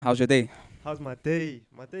How's your day? How's my day?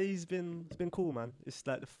 My day's been it's been cool, man. It's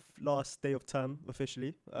like the last day of term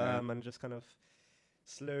officially, Yeah. and just kind of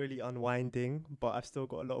slowly unwinding. But I've still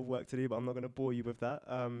got a lot of work to do. But I'm not gonna bore you with that.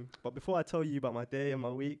 But before I tell you about my day and my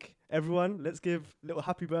week, everyone, let's give a little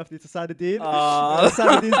happy birthday to Saladin. It was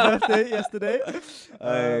Saladin's birthday yesterday.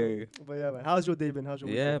 Hey. But yeah, man. How's your day been? How's your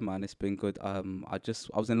week Yeah, been? man, it's been good. I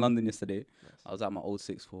was in London yesterday. Nice. I was at my old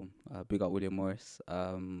sixth form. Big up William Morris.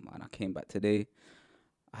 And I came back today.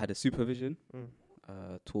 I had a supervision,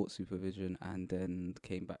 Mm. taught supervision, and then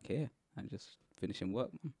came back here and just finishing work.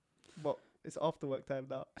 Man. But it's after work time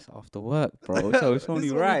now. It's after work, bro. So it's This only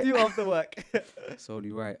is what right. we do after work. It's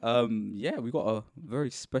only right. Yeah, we got a very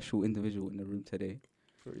special individual in the room today.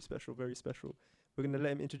 Very special, very special. We're gonna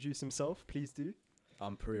let him introduce himself. Please do.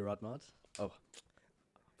 I'm Puria Radmad. Oh,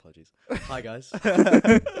 apologies. Hi guys.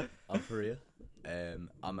 I'm Puria.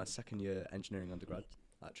 I'm a second year engineering undergrad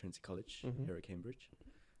at Trinity College Mhm. here at Cambridge.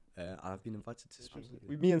 I've been invited to speak.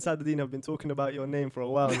 Me and Sadadine have been talking about your name for a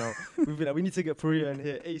while now. We've been like, we need to get Puria in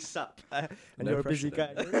here ASAP. And No you're a busy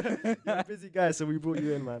pressure guy. then. You're a busy guy, so we brought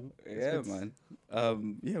you in, man. Yeah, It's good.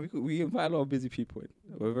 man. Yeah, we invite a lot of busy people in.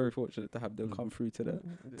 We're very fortunate to have them Mm. come through to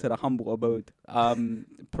the humble abode.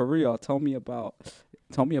 Puria, tell me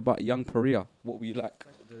about young Puria. What were you like?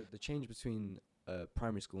 The change between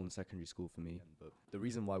primary school and secondary school for me, but the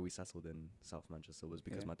reason why we settled in South Manchester was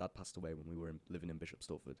because Yeah. my dad passed away when we were living in Bishop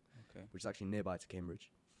Stortford, Okay. which is actually nearby to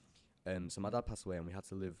Cambridge. So my dad passed away, and we had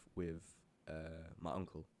to live with my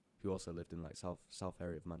uncle, who also lived in like south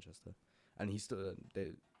area of Manchester, and he still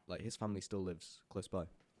his family still lives close by.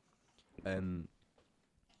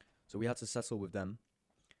 So we had to settle with them.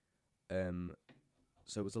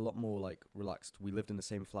 So it was a lot more like relaxed. We lived in the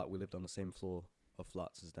same flat. We lived on the same floor of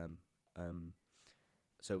flats as them.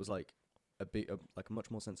 So it was like like a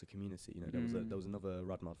much more sense of community. You know, there was another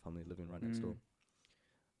Radmad family living right next door.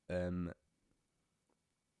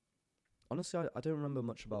 Honestly, I don't remember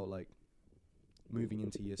much about like moving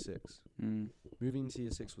into year 6. Moving into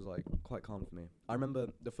year 6 was like quite calm for me. I remember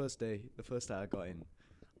the first day I got in,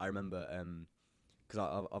 I remember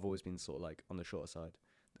because I've always been sort of like on the shorter side.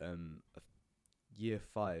 Year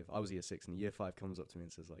 5, I was year 6, and year 5 comes up to me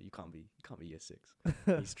and says like, you can't be year 6.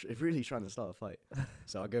 He's really trying to start a fight.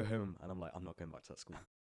 So I go home and I'm like, I'm not going back to that school.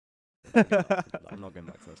 I'm not going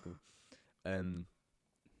back to that school.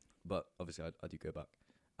 But obviously I do go back.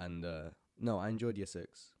 And no, I enjoyed year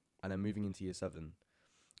 6, and then moving into year 7,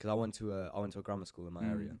 because I went to a grammar school in my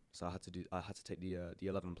area, so I had to take the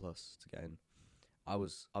 11 plus to get in. I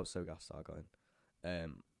was so gassed that I got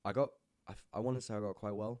in. I want to say I got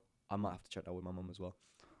quite well. I might have to check that with my mum as well.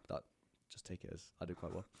 But just take it as I did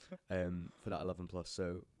quite well. For that 11 plus,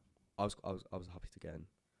 so I was happy to get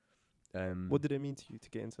in. What did it mean to you to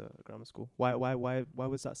get into a grammar school? Why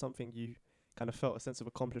was that something you kind of felt a sense of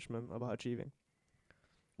accomplishment about achieving?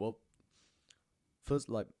 Well, first,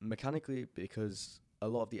 like mechanically, because a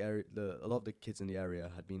lot of the kids in the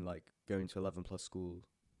area had been like going to 11 plus school,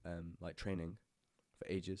 like training for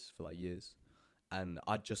ages, for like years, and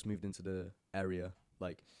I'd just moved into the area.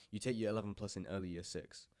 Like you take your 11 plus in early year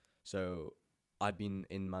 6, so I'd been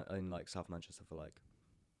in like South Manchester for like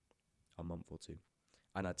a month or two,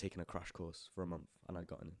 and I'd taken a crash course for a month, and I'd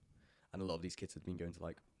gotten in. And a lot of these kids had been going to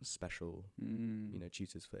like special,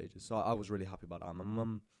 tutors for ages. So I was really happy about that. My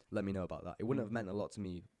mum let me know about that. It wouldn't have meant a lot to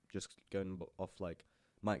me just going off like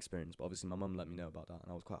my experience, but obviously my mum let me know about that,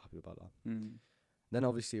 and I was quite happy about that. Then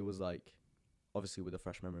obviously it was like, obviously with a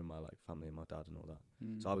fresh memory of my like family and my dad and all that.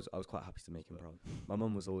 So I was quite happy to make him proud. My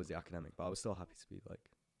mum was always the academic, but I was still happy to be like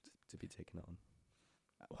to be taken it on.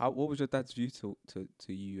 What was your dad's view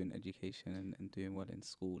to you and education and doing well in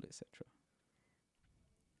school, etc.?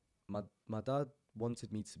 My dad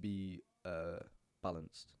wanted me to be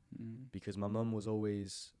balanced, because my mum was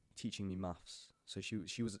always teaching me maths. So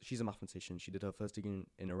she's a mathematician. She did her first degree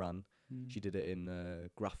in Iran. She did it in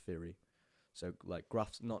graph theory. So like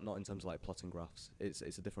graphs, not in terms of like plotting graphs. It's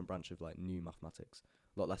a different branch of like new mathematics.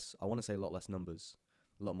 A lot less. I want to say a lot less numbers.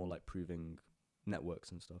 A lot more like proving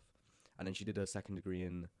networks and stuff. And then she did her second degree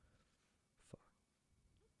in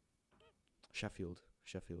Sheffield.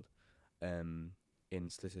 In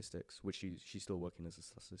statistics, which she's still working as a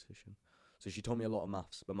statistician. So she taught me a lot of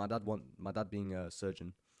maths. But my dad being a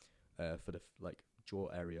surgeon, for the like jaw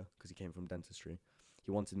area, because he came from dentistry,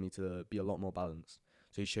 he wanted me to be a lot more balanced.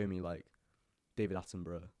 So he showed me like David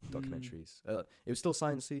Attenborough documentaries. It was still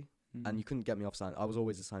sciencey, and you couldn't get me off science. I was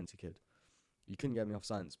always a sciencey kid. You couldn't get me off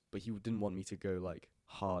science, but he didn't want me to go like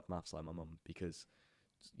hard maths like my mum, because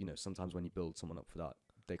sometimes when you build someone up for that,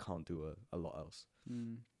 they can't do a lot else.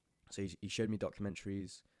 So he showed me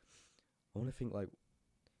documentaries. I want to think like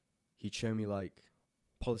he'd show me like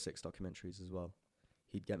politics documentaries as well.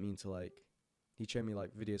 He'd get me into like, he'd show me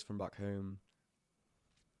like videos from back home.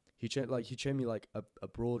 He'd show me like a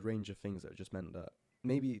broad range of things that just meant that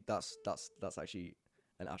maybe that's actually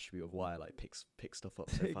an attribute of why I like pick stuff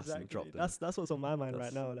up so fast and drop them. That's what's on my mind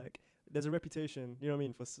right now. Like, there's a reputation, you know what I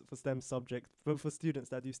mean, for STEM subjects, for students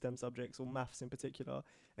that do STEM subjects or maths in particular,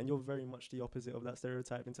 and you're very much the opposite of that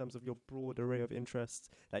stereotype in terms of your broad array of interests.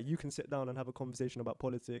 Like, you can sit down and have a conversation about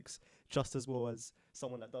politics just as well as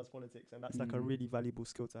someone that does politics, and that's like a really valuable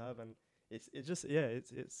skill to have. And it's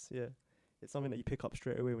something that you pick up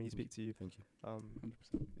straight away when you speak to you. Thank you.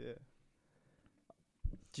 100%. Yeah.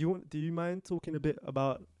 Do you mind talking a bit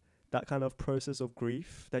about that kind of process of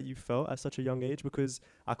grief that you felt at such a young age? Because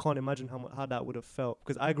I can't imagine how that would have felt.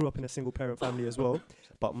 Because I grew up in a single parent family as well,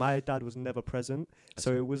 but my dad was never present,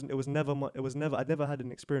 so it was never I'd never had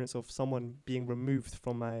an experience of someone being removed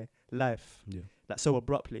from my life like so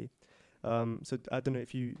abruptly. So I don't know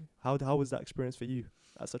how was that experience for you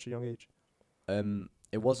at such a young age?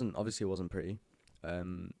 It wasn't pretty.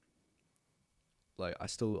 Like I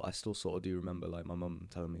still sort of do remember like my mum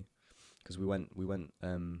telling me, because me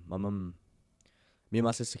and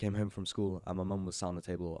my sister came home from school and my mum was sat on the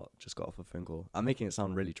table, just got off a phone call. I'm making it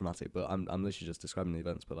sound really dramatic, but I'm literally just describing the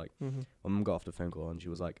events. But like my mum got off the phone call and she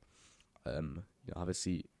was like, have a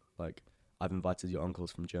seat. Like, I've invited your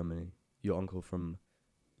uncles from Germany, your uncle from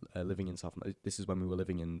living in this is when we were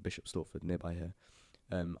living in Bishop Stortford nearby here.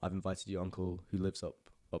 I've invited your uncle who lives up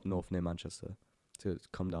north near Manchester to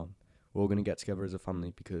come down. We're all going to get together as a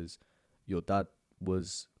family because your dad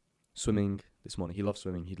was swimming this morning. He loves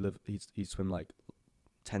swimming. He'd swim like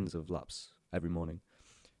tens of laps every morning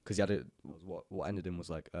because he had what ended in was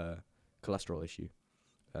like a cholesterol issue.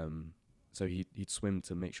 So he'd swim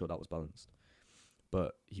to make sure that was balanced.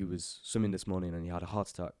 But he was swimming this morning and he had a heart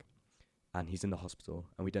attack and he's in the hospital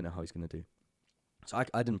and we don't know how he's going to do. So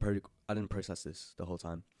I didn't process this the whole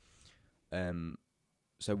time.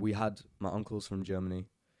 So we had my uncles from Germany.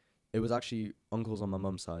 It was actually uncles on my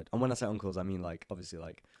mum's side. And when I say uncles, I mean like obviously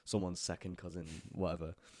like someone's second cousin,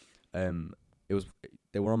 whatever.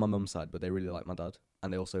 They were on my mum's side, but they really liked my dad.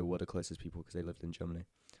 And they also were the closest people because they lived in Germany.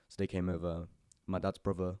 So they came over. My dad's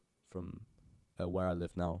brother from where I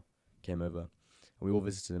live now came over. And we all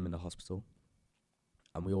visited him in the hospital.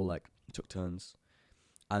 And we all like took turns.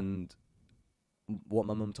 And what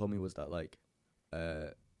my mum told me was that like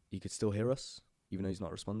he could still hear us even though he's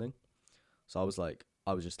not responding. So I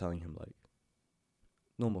was just telling him like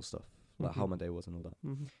normal stuff, like how my day was and all that.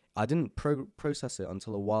 I didn't process it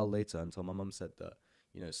until a while later, until my mum said that,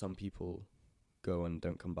 you know, some people go and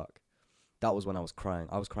don't come back. That was when I was crying.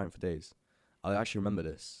 I was crying for days. I actually remember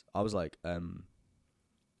this. I was like,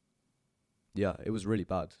 yeah, it was really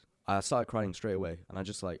bad. I started crying straight away and I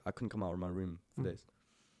just like, I couldn't come out of my room for days.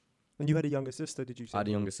 And you had a younger sister, did you say? I had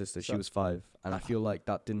a younger sister. She was 5, and I feel like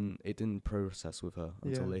it didn't process with her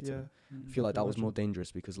until later. I feel like that was more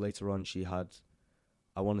dangerous because later on she had,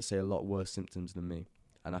 I want to say, a lot worse symptoms than me,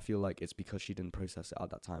 and I feel like it's because she didn't process it at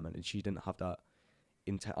that time, and she didn't have that.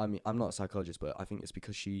 I mean, I'm not a psychologist, but I think it's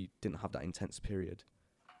because she didn't have that intense period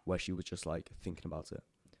where she was just like thinking about it,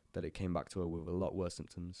 that it came back to her with a lot worse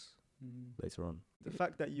symptoms later on. The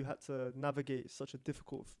fact that you had to navigate such a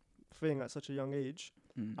difficult thing at such a young age,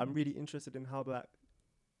 I'm really interested in how that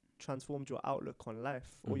transformed your outlook on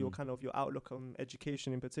life or your outlook on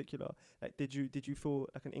education in particular. Like, did you feel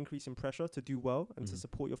like an increase in pressure to do well and to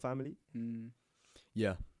support your family?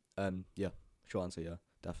 Yeah. Short answer, yeah,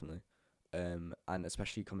 definitely. And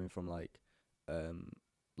especially coming from like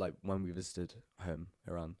when we visited home,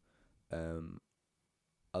 Iran,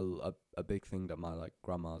 a big thing that my like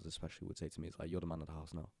grandmas especially would say to me is like, you're the man of the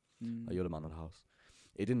house now. Like, you're the man of the house.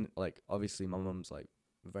 It didn't like, obviously my mum's like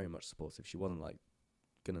very much supportive. She wasn't like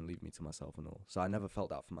gonna leave me to myself and all. So I never felt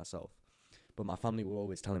that for myself. But my family were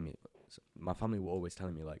always telling me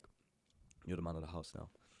like, you're the man of the house now.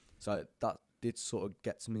 So that did sort of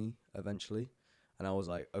get to me eventually. And I was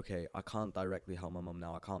like, okay, I can't directly help my mum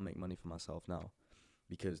now. I can't make money for myself now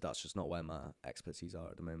because that's just not where my expertise are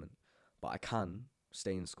at the moment. But I can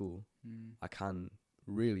stay in school. I can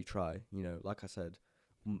really try, you know, like I said,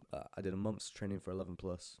 I did a month's training for 11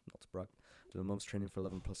 plus, not to brag. I did a month's training for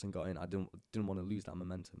 11 plus and got in. I didn't want to lose that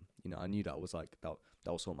momentum. You know, I knew that was like that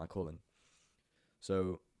was sort of my calling.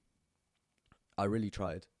 So I really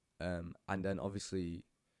tried. And then obviously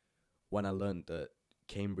when I learned that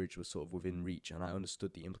Cambridge was sort of within reach and I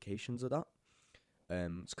understood the implications of that,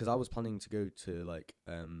 because I was planning to go to like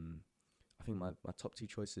I think my top 2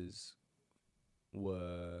 choices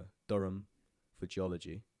were Durham for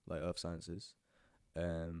geology, like earth sciences.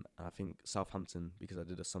 And I think Southampton because I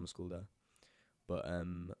did a summer school there. But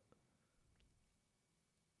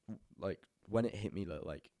like when it hit me that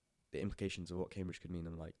like the implications of what Cambridge could mean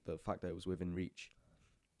and like the fact that it was within reach,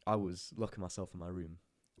 I was locking myself in my room.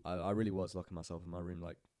 I really was locking myself in my room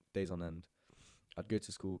like days on end. I'd go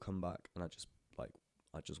to school, come back, and I'd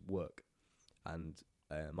just work. And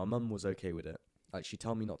my mum was okay with it. Like she'd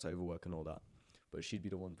tell me not to overwork and all that, but she'd be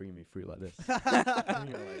the one bringing me through like this.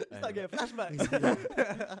 You know, like, Start getting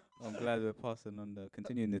flashbacks. I'm glad we're passing on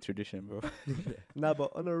continuing the tradition, bro. Nah,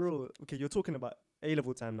 but on a roll, okay, you're talking about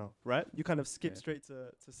A-level time now, right? You kind of skip straight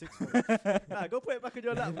to sixth form. Nah, go put it back on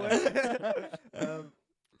your lap, boy.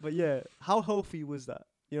 But yeah, how healthy was that?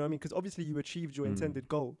 You know what I mean? Because obviously you achieved your intended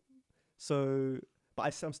goal. So,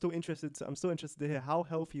 but I'm still interested. I'm still interested to hear how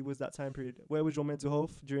healthy was that time period. Where was your mental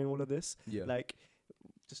health during all of this? Yeah. Like,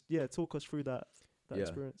 just talk us through that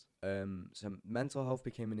experience. So mental health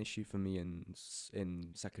became an issue for me in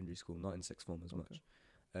secondary school, not in sixth form as much,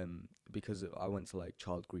 because I went to like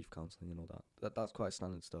child grief counselling and all that. That's quite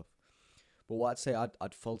standard stuff. But what I'd say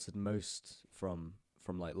I'd faltered most from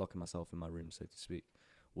like locking myself in my room, so to speak,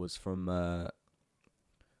 was from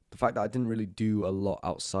the fact that I didn't really do a lot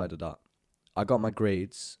outside of that. I got my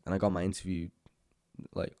grades and I got my interview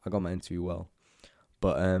well,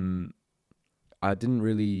 but I didn't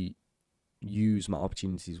really use my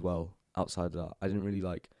opportunities well outside of that. I didn't really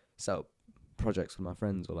like set up projects with my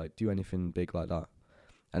friends or like do anything big like that.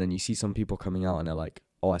 And then you see some people coming out and they're like,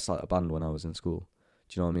 oh, I started a band when I was in school.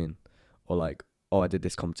 Do you know what I mean? Or like, oh, I did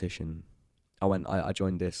this competition. I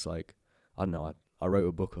joined this, like, I don't know, I wrote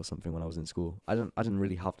a book or something when I was in school. I didn't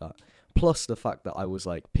really have that. Plus the fact that I was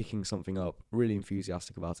like picking something up, really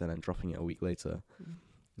enthusiastic about it and then dropping it a week later.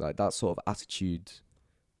 Like that sort of attitude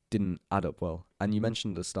didn't add up well. And you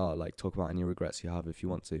mentioned at the start, like, talk about any regrets you have if you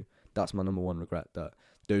want to. That's my number one regret, that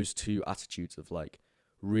those two attitudes of like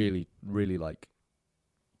really, really like,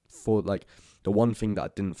 for like the one thing that I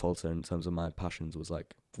didn't falter in terms of my passions was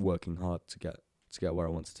like working hard to get where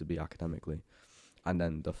I wanted to be academically. And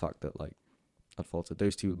then the fact that like I'd faltered,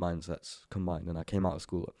 those two mindsets combined, and I came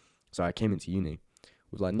into uni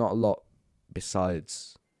with like not a lot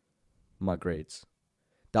besides my grades.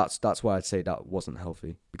 That's why I'd say that wasn't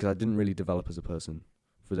healthy, because I didn't really develop as a person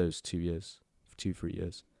for those 3 years.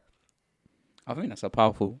 I think that's a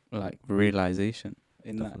powerful like realization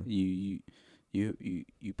in Definitely. that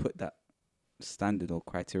you put that standard or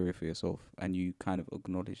criteria for yourself, and you kind of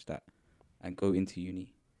acknowledge that and go into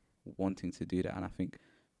uni wanting to do that. And I think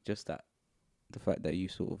just that the fact that you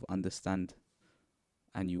sort of understand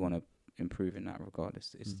and you want to improve in that regard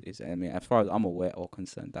is I mean, as far as I'm aware or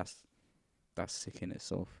concerned, that's sick in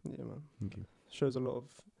itself. Yeah, man. Thank you. Shows a lot of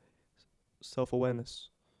self-awareness.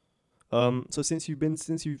 So since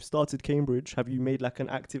you've started Cambridge, have you made like an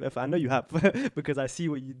active effort? I know you have because I see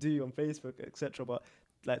what you do on Facebook, etc. But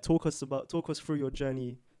like, talk us through your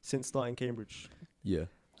journey since starting Cambridge. Yeah.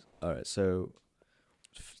 All right. So,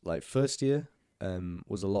 like first year,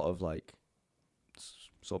 was a lot of like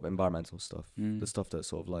sort of environmental stuff, the stuff that's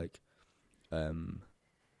sort of like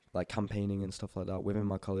campaigning and stuff like that within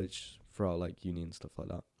my college throughout like uni and stuff like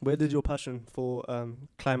that. Where did your passion for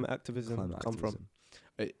climate activism come from?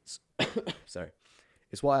 It's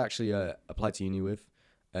it's what I actually applied to uni with.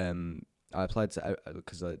 I applied to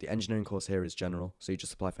because the engineering course here is general, so you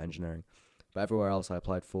just apply for engineering. But everywhere else, I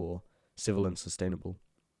applied for civil and sustainable.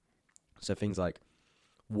 So things like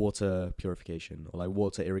water purification or like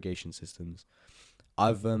water irrigation systems.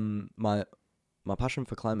 I've my passion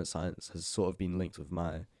for climate science has sort of been linked with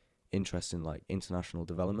my interest in like international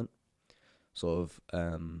development. Sort of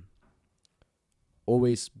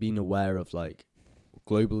always been aware of like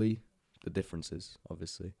globally the differences,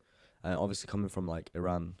 obviously, and obviously coming from like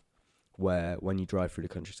Iran, where when you drive through the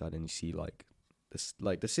countryside and you see like this,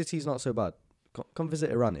 like the city's not so bad. Come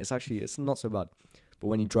visit Iran. It's not so bad. But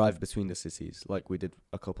when you drive between the cities, like we did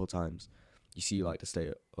a couple of times, you see like the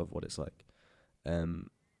state of what it's like. And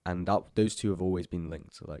those two have always been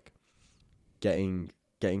linked to like getting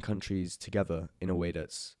countries together in a way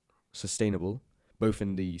that's sustainable, both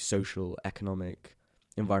in the social, economic,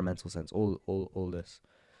 environmental sense, all this.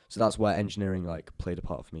 So that's where engineering like played a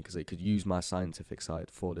part for me, because it could use my scientific side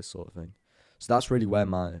for this sort of thing. So that's really where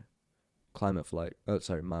my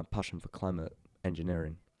my passion for climate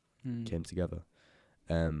engineering came together.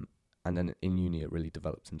 And then in uni it really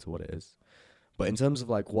developed into what it is. But in terms of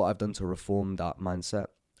like what I've done to reform that mindset,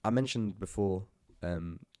 I mentioned before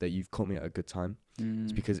that you've caught me at a good time.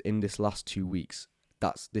 It's because in this last 2 weeks,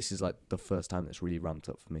 this is like the first time that's really ramped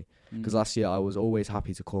up for me. Because last year I was always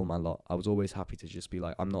happy to call my lot. I was always happy to just be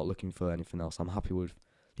like, I'm not looking for anything else. I'm happy with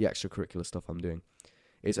the extracurricular stuff I'm doing.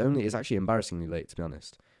 It's actually embarrassingly late, to be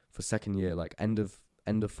honest. For second year, like end of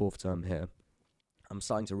fourth term here, I'm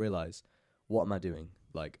starting to realize, what am I doing?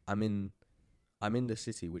 like I'm in the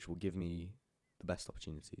city, which will give me the best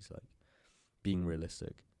opportunities. Like being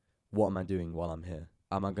realistic, what am I doing while I'm here?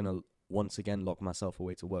 Am I gonna once again lock myself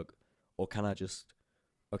away to work, or can I just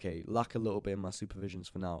lack a little bit in my supervisions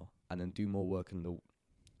for now, and then do more work in the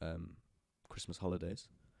Christmas holidays,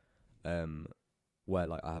 where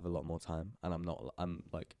like I have a lot more time and I'm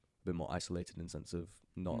like a bit more isolated in the sense of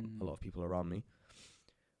not a lot of people around me,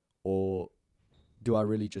 or do I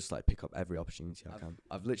really just like pick up every opportunity I can?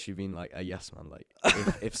 I've literally been like a yes man. Like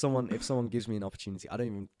if someone gives me an opportunity, I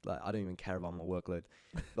don't even care about my workload.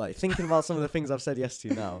 Like thinking about some of the things I've said yes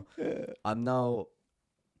to now, I'm now.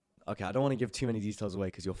 Okay, I don't want to give too many details away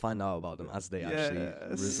because you'll find out about them as they actually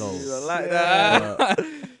resolve. I like that.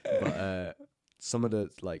 But some of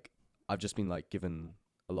the like, I've just been like given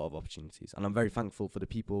a lot of opportunities, and I'm very thankful for the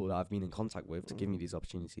people that I've been in contact with to give me these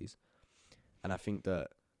opportunities. And I think that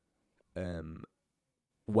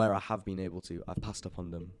where I have been able to, I've passed up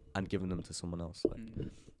on them and given them to someone else.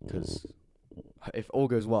 Like, because if all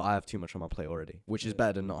goes well, I have too much on my plate already, which is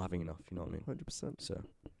better than not having enough. You know what I mean? 100%. So,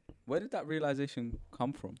 where did that realization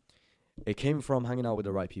come from? it came from hanging out with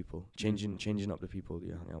the right people, changing up the people that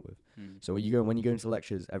you hang out with. So when you go into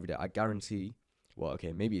lectures every day, I guarantee. Well,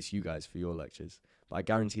 okay, maybe it's you guys for your lectures, but I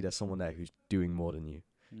guarantee there's someone there who's doing more than you.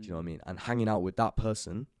 Do you know what I mean? And hanging out with that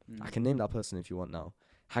person, I can name that person if you want now.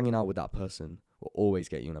 Hanging out with that person will always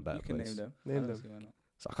get you in a better place. Name them. Name them.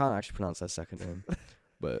 So I can't actually pronounce her second name,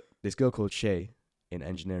 but this girl called Shay in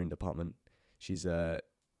engineering department. She's I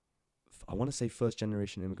want to say first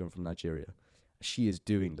generation immigrant from Nigeria. She is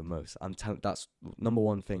doing the most. That's number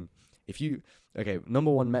one thing.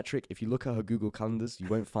 Number one metric, if you look at her Google calendars, you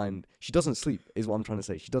won't find, she doesn't sleep, is what I'm trying to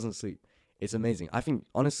say. She doesn't sleep. It's amazing. I think,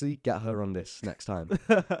 honestly, get her on this next time.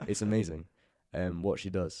 It's amazing what she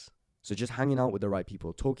does. So just hanging out with the right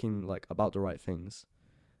people, talking like about the right things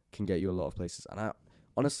can get you a lot of places. And I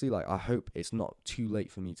honestly, like, I hope it's not too late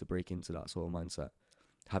for me to break into that sort of mindset,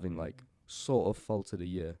 having like sort of faltered a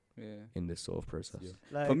year in this sort of process. Yeah.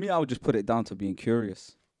 Like, for me, I would just put it down to being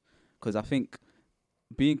curious, because I think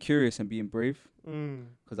being curious and being brave,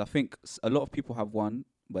 because I think a lot of people have one,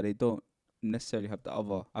 but they don't necessarily have the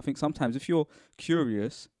other. I think sometimes if you're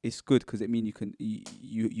curious, it's good because it means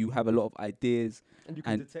you have a lot of ideas and you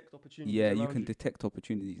can detect opportunities. Yeah, you can detect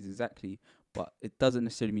opportunities, exactly. But it doesn't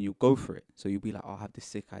necessarily mean you'll go for it. So you'll be like, oh, I have this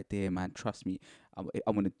sick idea, man. Trust me, I'm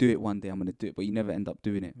going to do it one day. I'm going to do it. But you never end up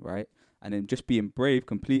doing it, right? And then just being brave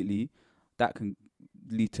completely, that can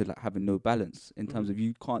lead to like having no balance in terms of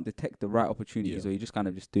you can't detect the right opportunities, or you're just kind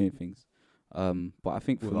of just doing things. But I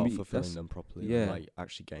think for without me, fulfilling them properly, and like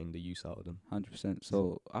actually getting the use out of them. 100%.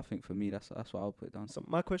 So I think for me, that's what I'll put it down. So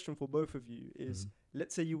my question for both of you is,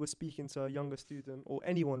 let's say you were speaking to a younger student or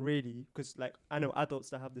anyone really, because like I know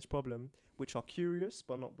adults that have this problem, which are curious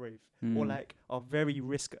but not brave, or like are very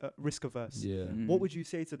risk averse. Yeah. What would you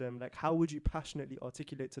say to them? Like, how would you passionately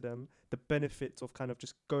articulate to them the benefits of kind of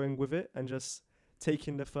just going with it and just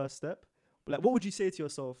taking the first step? Like, what would you say to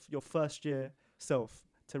yourself, your first year self,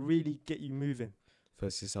 to really get you moving?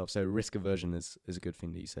 First yourself. So risk aversion is a good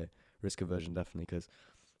thing that you say. Risk aversion, definitely, because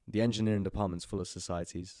the engineering department's full of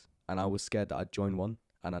societies, and I was scared that I'd join one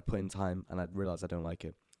and I'd put in time and I'd realize I don't like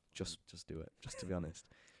it. Just do it, just to be honest,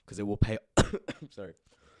 because it will pay. Sorry,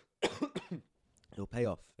 it'll pay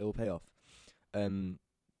off. It will pay off.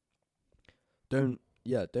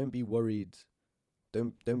 Don't be worried.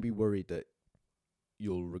 Don't be worried that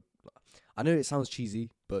you'll. I know it sounds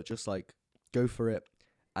cheesy, but just like go for it.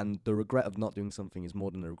 And the regret of not doing something is more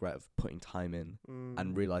than the regret of putting time in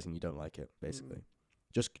and realizing you don't like it, basically.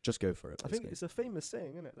 Just go for it, basically. I think it's a famous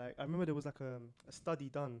saying, isn't it? Like, I remember there was like a study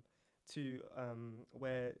done to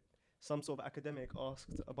where some sort of academic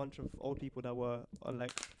asked a bunch of old people that were on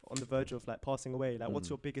the verge of like passing away, like, what's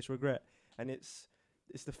your biggest regret? And it's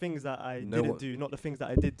the things that I didn't do, not the things that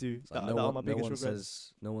I did do, that are my biggest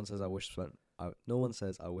regrets. No one says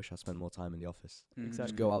I wish I spent more time in the office. Exactly.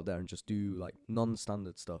 Just go out there and just do like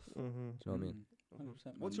non-standard stuff. Do you know what I mean?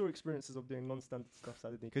 100%, What's your experiences of doing non-standard stuff,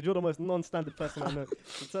 Saturday? Because you're the most non-standard person I know.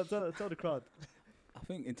 So tell the crowd. I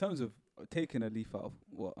think in terms of taking a leaf out of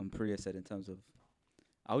what Puria said, in terms of,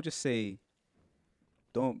 I would just say,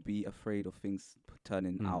 don't be afraid of things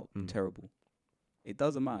turning out terrible. It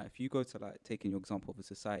doesn't matter if you go to like taking your example of a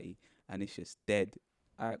society and it's just dead.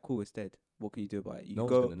 Alright, cool, it's dead. What can you do about it? No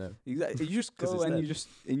one's gonna know. Exactly. You just go and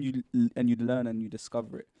you learn and you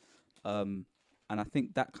discover it. And I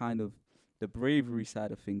think that kind of the bravery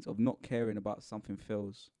side of things, of not caring about something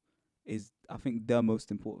fails, is I think the most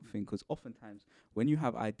important thing, because oftentimes when you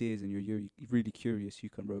have ideas and you're really curious, you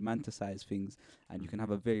can romanticize things and you can have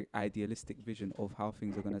a very idealistic vision of how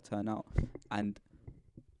things are going to turn out. And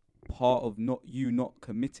part of not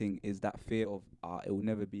committing is that fear of it will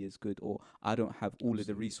never be as good, or I don't have all of the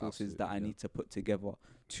Absolutely, resources that I absolutely, yeah. need to put together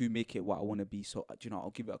to make it what I want to be. So do you know,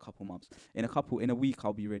 I'll give it a couple months. In a week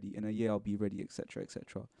I'll be ready. In a year I'll be ready, etc.,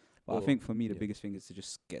 etc. But I Or- think for me the yeah. biggest thing is to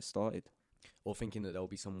just get started. Or thinking that there'll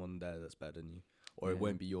be someone there that's better than you, or it Yeah.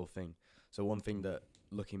 won't be your thing. So one thing that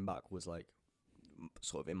looking back was like,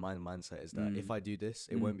 sort of in my mindset is that if I do this,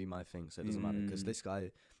 it won't be my thing, so it doesn't matter because this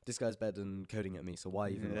guy's better than coding at me. So why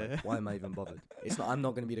even Yeah. why am I even bothered? It's not. I'm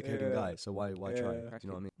not going to be the coding Yeah. guy. So why try? Do Yeah. you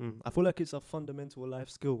know what I mean? I feel like it's a fundamental life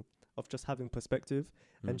skill of just having perspective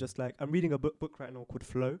and just like I'm reading a book right now called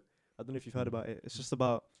Flow. I don't know if you've heard about it. It's just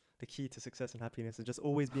about the key to success and happiness and just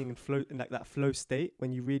always being in like that flow state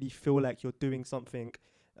when you really feel like you're doing something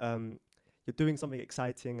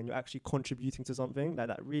exciting and you're actually contributing to something, like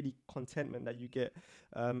that really contentment that you get.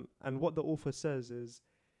 And what the author says is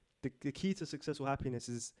the key to successful happiness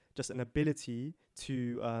is just an ability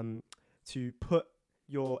to put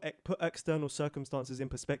put external circumstances in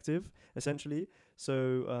perspective, essentially.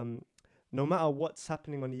 So no matter what's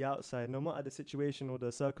happening on the outside, no matter the situation or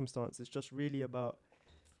the circumstance, it's just really about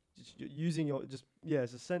using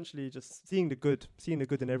it's essentially just seeing the good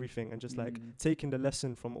in everything, and just like taking the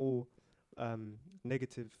lesson from all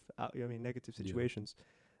negative negative Yeah. situations.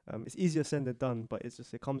 It's easier said than done, but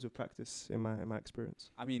it comes with practice in my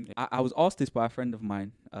experience. I mean, I was asked this by a friend of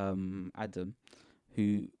mine, Adam,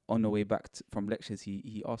 who on the way back from lectures,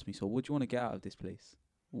 he asked me, so what do you want to get out of this place?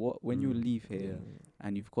 When you leave here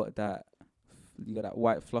and you've got that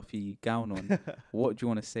white fluffy gown on, what do you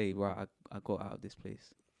want to say? Right, I got out of this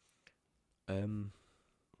place.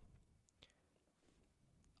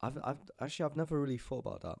 I've never really thought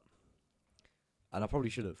about that, and I probably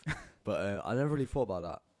should have, but I never really thought about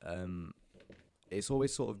that. It's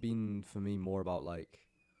always sort of been for me more about like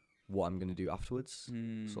what I'm gonna do afterwards,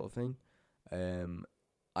 sort of thing.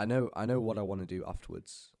 I know what I want to do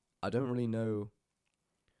afterwards. I don't really know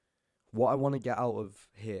what I want to get out of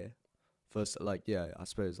here. First, like, I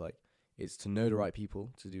suppose like it's to know the right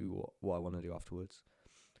people to do what I want to do afterwards.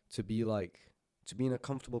 To be in a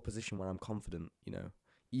comfortable position where I'm confident, you know,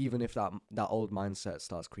 even if that old mindset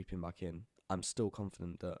starts creeping back in, I'm still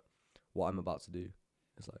confident that what I'm about to do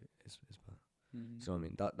is like it's better. So I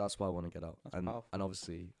mean that's why I want to get out, and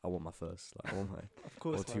obviously I want my first, like I want my Of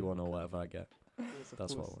course, or 2-1 or whatever I get.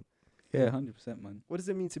 That's what I want. Yeah, 100%, man. What does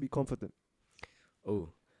it mean to be confident?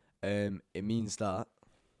 It means that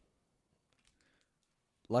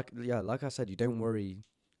like I said, you don't worry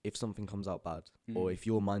if something comes out bad or if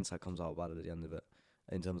your mindset comes out bad at the end of it,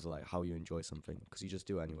 in terms of like how you enjoy something, because you just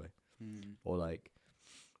do it anyway. Or like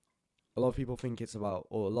a lot of people think it's about,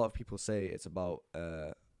 or a lot of people say it's about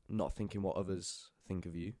not thinking what others think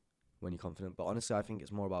of you when you're confident, but honestly I think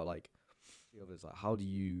it's more about like the others, like how do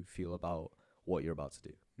you feel about what you're about to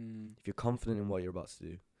do. If you're confident in what you're about to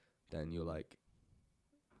do, then you're like,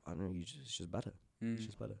 I don't know, it's just better. It's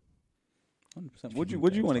just better. 100%. What do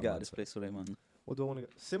you want to get out of this place, Suleiman? What do I want to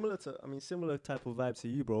get? Similar type of vibe to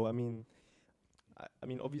you, bro. I mean,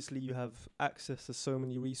 obviously you have access to so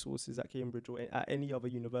many resources at Cambridge or at any other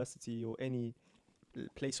university or any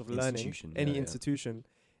place of learning, any institution.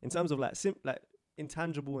 In terms of like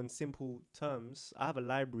intangible and simple terms, I have a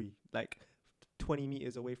library like 20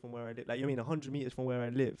 meters away from where I live. 100 meters from where I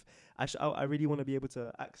live. I really want to be able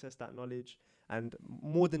to access that knowledge, and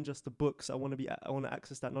more than just the books, I want to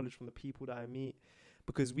access that knowledge from the people that I meet,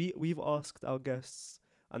 because we've asked our guests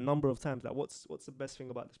a number of times, like, what's the best thing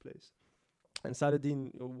about this place? And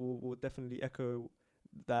Saladin will definitely echo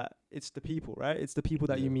that it's the people, right? It's the people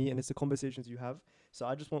that you meet and it's the conversations you have. So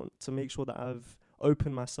I just want to make sure that I've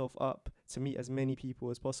opened myself up to meet as many people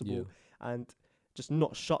as possible and just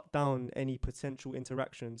not shut down any potential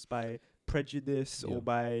interactions by prejudice or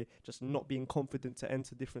by just not being confident to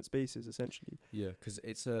enter different spaces, essentially. Yeah, because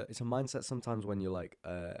it's a mindset sometimes when you're like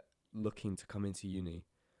looking to come into uni,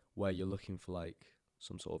 where you're looking for like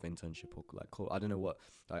some sort of internship or like I don't know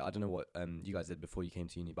what you guys did before you came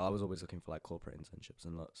to uni, but I was always looking for like corporate internships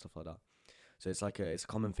and stuff like that. So it's like it's a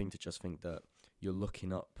common thing to just think that you're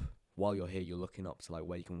looking up while you're here, you're looking up to like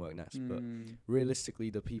where you can work next. But realistically,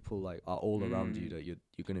 the people like are all around you that you're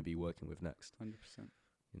going to be working with next. 100%.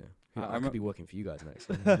 You know, I could be working for you guys next.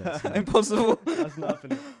 Impossible. That's not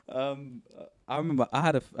happening. I remember I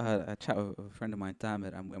had a chat with a friend of mine,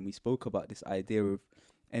 Dammit, and we spoke about this idea of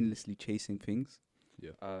endlessly chasing things.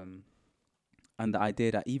 Yeah. And the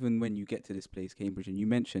idea that even when you get to this place, Cambridge, and you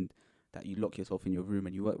mentioned that you lock yourself in your room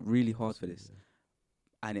and you work really hard for this,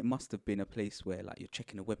 and it must have been a place where like you're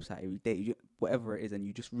checking a website every day, whatever it is, and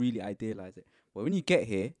you just really idealize it. But when you get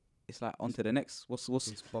here, it's like on to the next. What's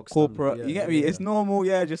corporate? You get me? It's normal.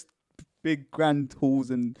 Yeah, just big grand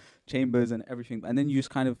halls and chambers and everything, and then you just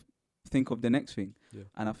kind of think of the next thing. Yeah.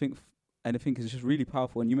 And I think it's just really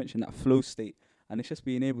powerful. And you mentioned that flow state, and it's just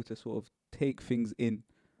being able to sort of take things in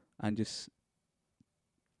and just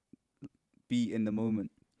be in the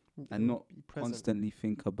moment and not be present. constantly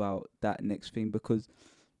think about that next thing. Because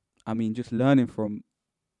I mean, just learning from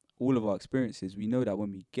all of our experiences, we know that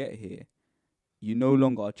when we get here, you no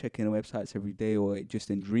longer are checking the websites every day or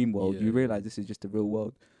just in dream world. Yeah, You yeah. realize this is just the real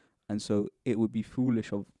world. And so it would be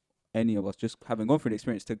foolish of any of us, just having gone through the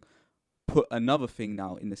experience, to put another thing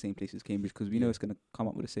now in the same place as Cambridge, because we know Yeah. it's going to come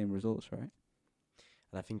up with the same results, right?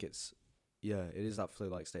 And I think it is that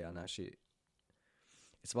flow-like state, and actually,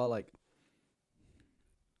 it's about like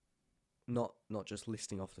not just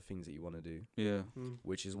listing off the things that you want to do, Yeah.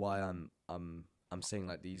 which is why I'm saying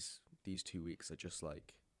like these 2 weeks are just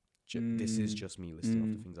like this is just me listing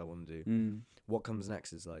off the things I want to do. What comes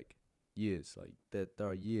next is like years, like there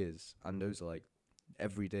are years, and those are like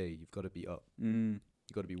every day you've got to be up, you've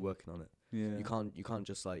got to be working on it. Yeah. You can't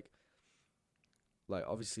just like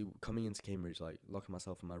obviously coming into Cambridge, like locking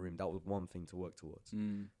myself in my room, that was one thing to work towards.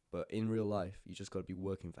 But in real life, you just got to be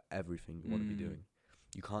working for everything you want to be doing.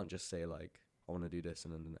 You can't just say like, I want to do this,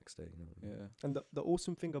 and then the next day, you know. Yeah. And the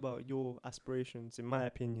awesome thing about your aspirations, in my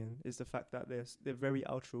opinion, is the fact that they're very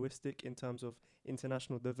altruistic in terms of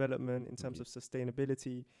international development, in terms of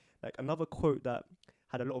sustainability. Like another quote that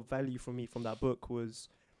had a lot of value for me from that book was,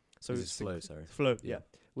 So it's flow, sorry. Flow, Yeah.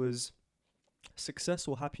 was success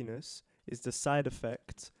or happiness is the side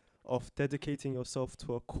effect of dedicating yourself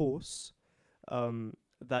to a course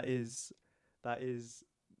that is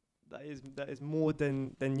more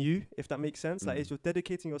than you, if that makes sense. That is, you're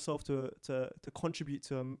dedicating yourself to contribute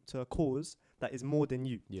to a cause that is more than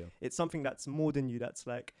you. Yeah. It's something that's more than you. That's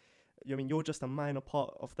like, I mean, you're just a minor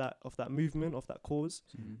part of that movement, of that cause.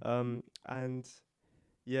 And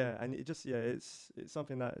yeah, and it just it's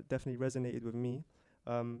something that definitely resonated with me.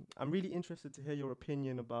 I'm really interested to hear your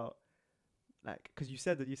opinion about, like, because you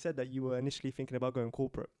said that you were initially thinking about going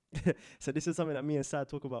corporate. So this is something that me and Sad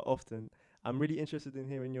talk about often. I'm really interested in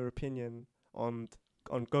hearing your opinion on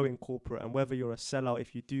going corporate, and whether you're a sellout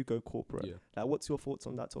if you do go corporate. Yeah. Like, what's your thoughts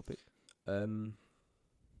on that topic?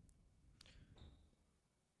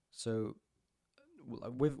 So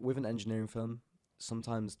with an engineering firm,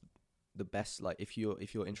 sometimes the best, like if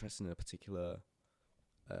you're interested in a particular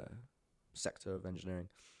sector of engineering,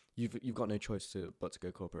 you've got no choice but to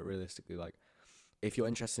go corporate. Realistically, like if you're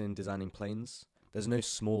interested in designing planes, there's no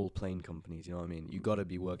small plane companies, you know what I mean? You got to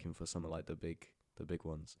be working for some of like the big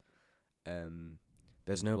ones.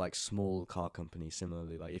 There's no like small car companies.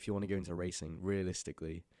 Similarly, like if you want to go into racing,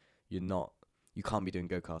 realistically, you can't be doing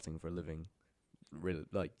go-karting for a living. Really,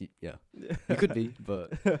 like yeah, you could be,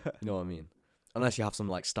 but you know what I mean. Unless you have some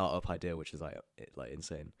like startup idea, which is like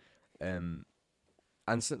insane. And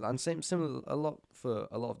similar a lot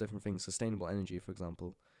of different things. Sustainable energy, for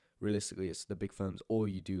example. Realistically, it's the big firms, or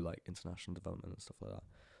you do like international development and stuff like that.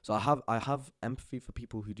 So I have empathy for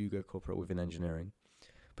people who do go corporate within engineering,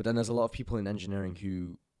 but then there's a lot of people in engineering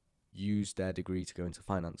who use their degree to go into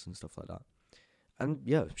finance and stuff like that. And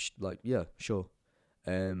sure.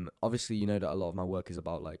 Obviously, you know that a lot of my work is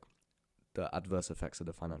about like the adverse effects of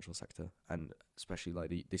the financial sector, and especially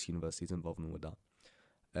like this university's involvement with that.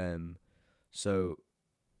 So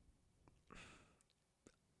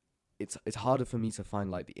it's harder for me to find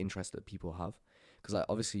like the interest that people have, because like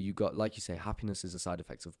obviously you got, like you say, happiness is a side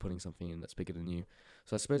effect of putting something in that's bigger than you.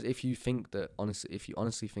 So I suppose if you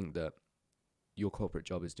honestly think that your corporate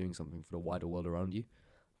job is doing something for the wider world around you,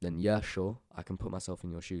 then yeah, sure, I can put myself in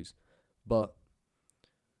your shoes. But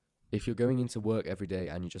if you're going into work every day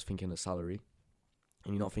and you're just thinking of salary,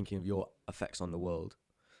 and you're not thinking of your effects on the world,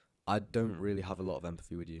 I don't really have a lot of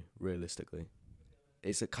empathy with you, realistically.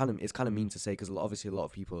 It's kind of mean to say, because obviously a lot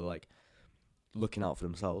of people are like looking out for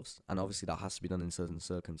themselves, and obviously that has to be done in certain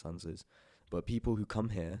circumstances. But people who come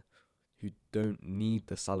here who don't need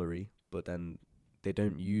the salary, but then they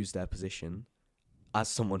don't use their position as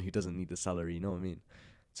someone who doesn't need the salary, you know what I mean,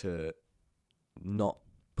 to not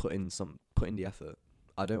put in the effort.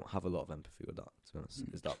 I don't have a lot of empathy with that, to be honest.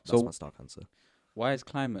 That's my stark answer. Why is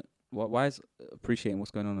climate? Why is appreciating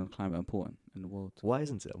what's going on in climate important in the world? Why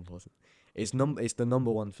isn't it important? It's the number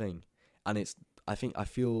one thing, and I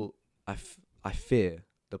fear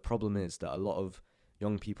the problem is that a lot of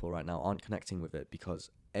young people right now aren't connecting with it because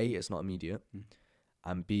A, it's not immediate,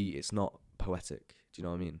 and B, it's not poetic. Do you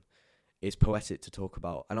know what I mean? It's poetic to talk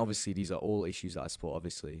about, and obviously these are all issues that I support.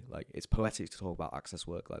 Obviously, like it's poetic to talk about access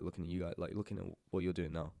work, like looking at you guys, like looking at what you're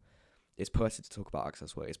doing now. It's poetic to talk about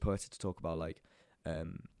access work. It's poetic to talk about like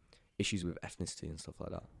issues with ethnicity and stuff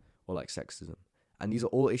like that, or like sexism. And these are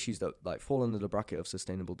all issues that like fall under the bracket of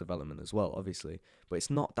sustainable development as well, obviously. But it's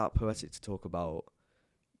not that poetic to talk about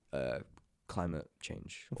climate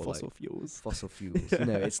change or Fossil like fuels. fossil fuels. You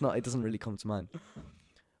know, it's not. It doesn't really come to mind.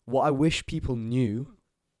 What I wish people knew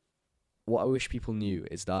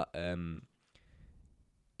is that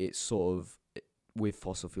it's sort of, with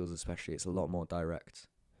fossil fuels especially, it's a lot more direct.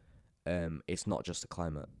 It's not just the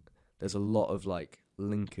climate. There's a lot of like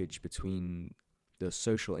linkage between the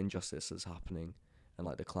social injustice that's happening and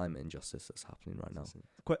like the climate injustice that's happening right now.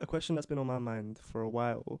 A question that's been on my mind for a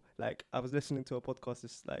while. Like, I was listening to a podcast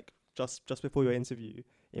this like just before your interview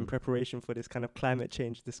in preparation for this kind of climate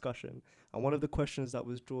change discussion, and one of the questions that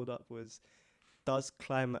was drawn up was, does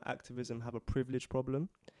climate activism have a privilege problem?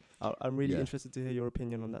 I'm really interested to hear your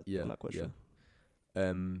opinion on that question.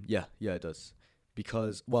 Yeah, it does.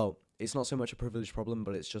 Because, well, it's not so much a privilege problem,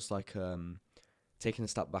 but it's just like taking a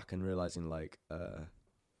step back and realizing like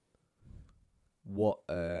what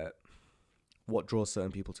draws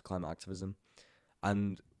certain people to climate activism.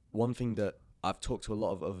 And one thing that I've talked to a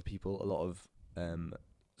lot of other people,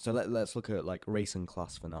 so let's look at like race and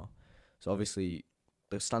class for now. So obviously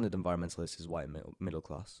the standard environmentalist is white middle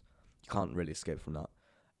class. You can't really escape from that.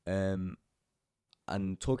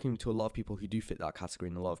 And talking to a lot of people who do fit that category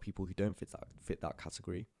and a lot of people who don't fit that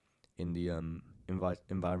category in the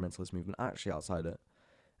environmentalist movement, actually outside it,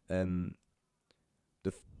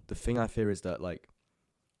 the thing I fear is that like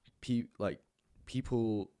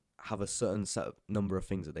people have a certain number of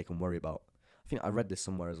things that they can worry about. I think I read this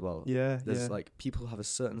somewhere as well. There's like people have a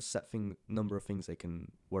certain number of things they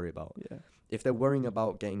can worry about. Yeah. If they're worrying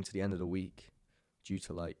about getting to the end of the week due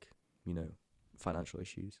to like, you know, financial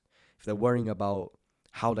issues, if they're worrying about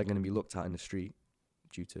how they're going to be looked at in the street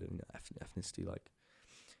due to, you know, ethnicity, like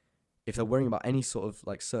if they're worrying about any sort of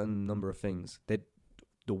like certain number of things,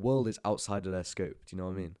 the world is outside of their scope. Do you know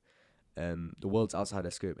what I mean? The world's outside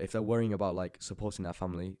their scope. If they're worrying about like supporting their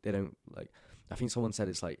family, they don't like. I think someone said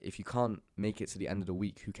it's like, if you can't make it to the end of the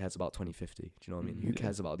week, who cares about 2050? Do you know what I mean? Who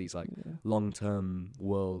cares about these like long-term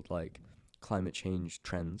world like climate change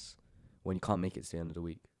trends when you can't make it to the end of the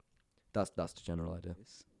week? That's the general idea.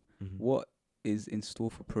 What is in store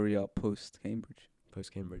for Puria post Cambridge?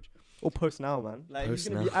 Post Cambridge. Or post now, man. Like, Post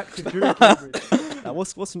you're gonna now. be active during Cambridge. Like,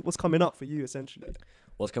 what's coming up for you essentially?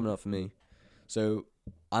 What's coming up for me? So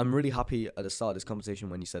I'm really happy at the start of this conversation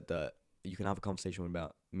when you said that you can have a conversation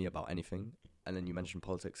about me about anything, and then you mentioned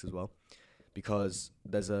politics as well, because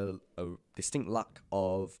there's a distinct lack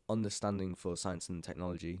of understanding for science and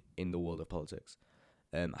technology in the world of politics.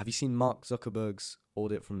 Have you seen Mark Zuckerberg's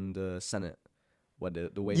audit from the Senate? Where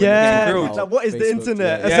the way like, what is the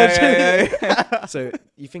internet? Essentially. So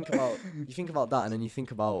you think about that, and then you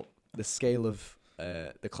think about the scale of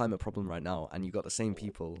the climate problem right now, and you got the same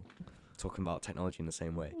people talking about technology in the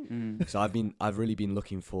same way. So I've really been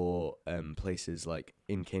looking for places like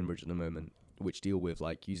in Cambridge at the moment which deal with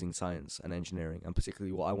like using science and engineering, and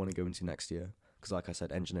particularly what I want to go into next year, because like I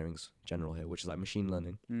said, engineering's general here, which is like machine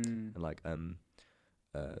learning and like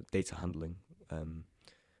data handling,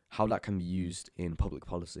 how that can be used in public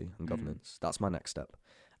policy and governance. That's my next step.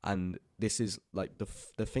 And this is like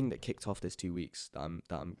the thing that kicked off this 2 weeks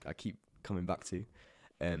that I keep coming back to,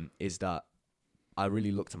 is that I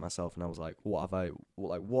really looked at myself and I was like, what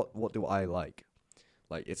do I like?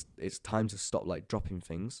 Like it's time to stop like dropping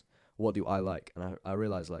things. What do I like? And I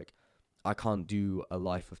realized like I can't do a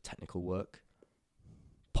life of technical work.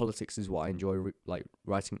 Politics is what I enjoy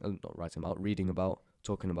reading about,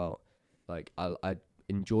 talking about. Like I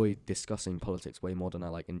enjoy discussing politics way more than I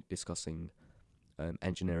like discussing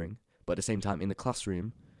engineering. But at the same time, in the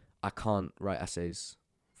classroom, I can't write essays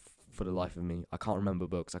for the life of me. I can't remember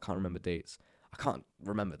books. I can't remember dates. I can't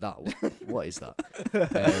remember that. What is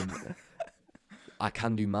that? I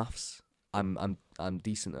can do maths. I'm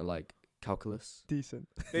decent at like calculus. Decent.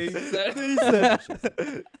 Decent.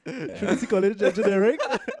 Trinity College engineering.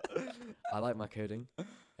 I like my coding.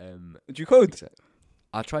 Do you code?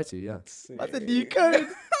 I try to, yeah. I said, do you code?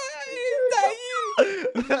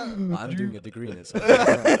 I'm doing a degree in it, so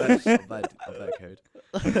I better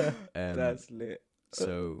code. That's lit.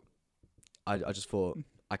 So I just thought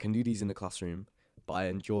I can do these in the classroom, but I'd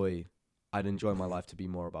enjoy my life to be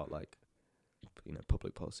more about like, you know,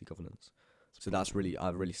 public policy governance. So that's really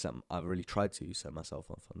I've really tried to set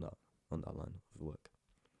myself off on that line of work.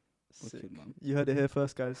 Sick. You heard it here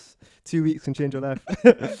first, guys. 2 weeks can change your life.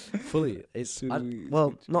 Fully. It's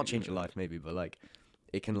not change your life maybe, but like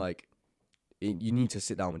it can like you need to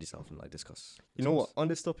sit down with yourself and like discuss. You know what? On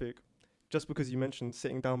this topic, just because you mentioned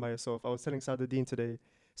sitting down by yourself, I was telling Saadadeen today,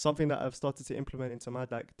 something that I've started to implement into my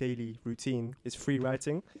like daily routine is free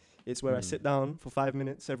writing. It's where I sit down for 5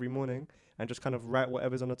 minutes every morning and just kind of write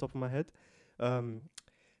whatever's on the top of my head.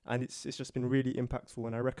 And it's just been really impactful,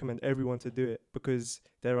 and I recommend everyone to do it, because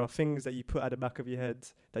there are things that you put at the back of your head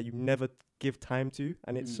that you never give time to,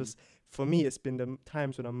 and it's just, for me, it's been the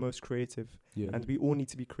times when I'm most creative. Yeah. And we all need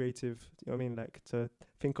to be creative, you know what I mean, like to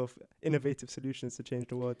think of innovative solutions to change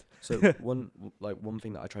the world. So one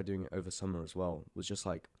thing that I tried doing over summer as well was just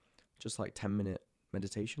like 10-minute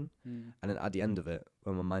meditation, and then at the end of it,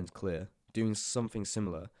 when my mind's clear, doing something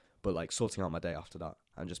similar, but like sorting out my day after that,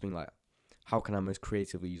 and just being like, how can I most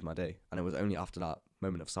creatively use my day? And it was only after that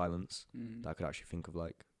moment of silence that I could actually think of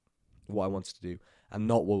like what I wanted to do, and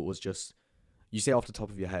not what was just, you say off the top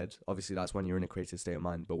of your head. Obviously that's when you're in a creative state of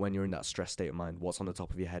mind, but when you're in that stressed state of mind, what's on the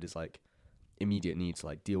top of your head is like immediate needs,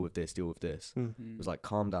 like deal with this. It was like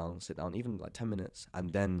calm down, sit down, even like 10 minutes,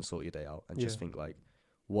 and then sort your day out, and just think like,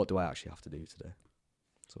 what do I actually have to do today,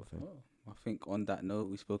 sort of thing. Well, I think on that note,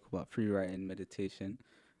 we spoke about free writing, meditation,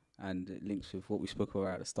 and it links with what we spoke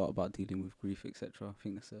about at the start about dealing with grief, etc. I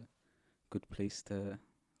think that's a good place to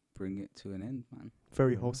bring it to an end, man.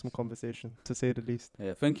 Very wholesome conversation, to say the least.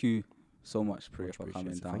 Yeah, thank you so much, Puria, Much for coming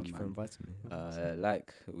appreciated. down, Thank you man. for inviting me.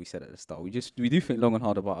 Like we said at the start, we do think long and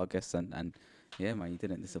hard about our guests, and yeah, man, you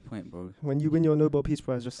didn't disappoint, bro. When you win your Nobel Peace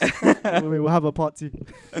Prize, just we'll have a part 2.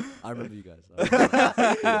 I remember you guys. You give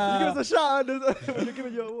us a shout out when you're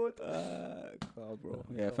giving your award. Bro.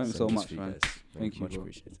 Yeah, thanks So so peace much, for you man. guys. Thank you, Much bro.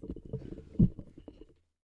 appreciated.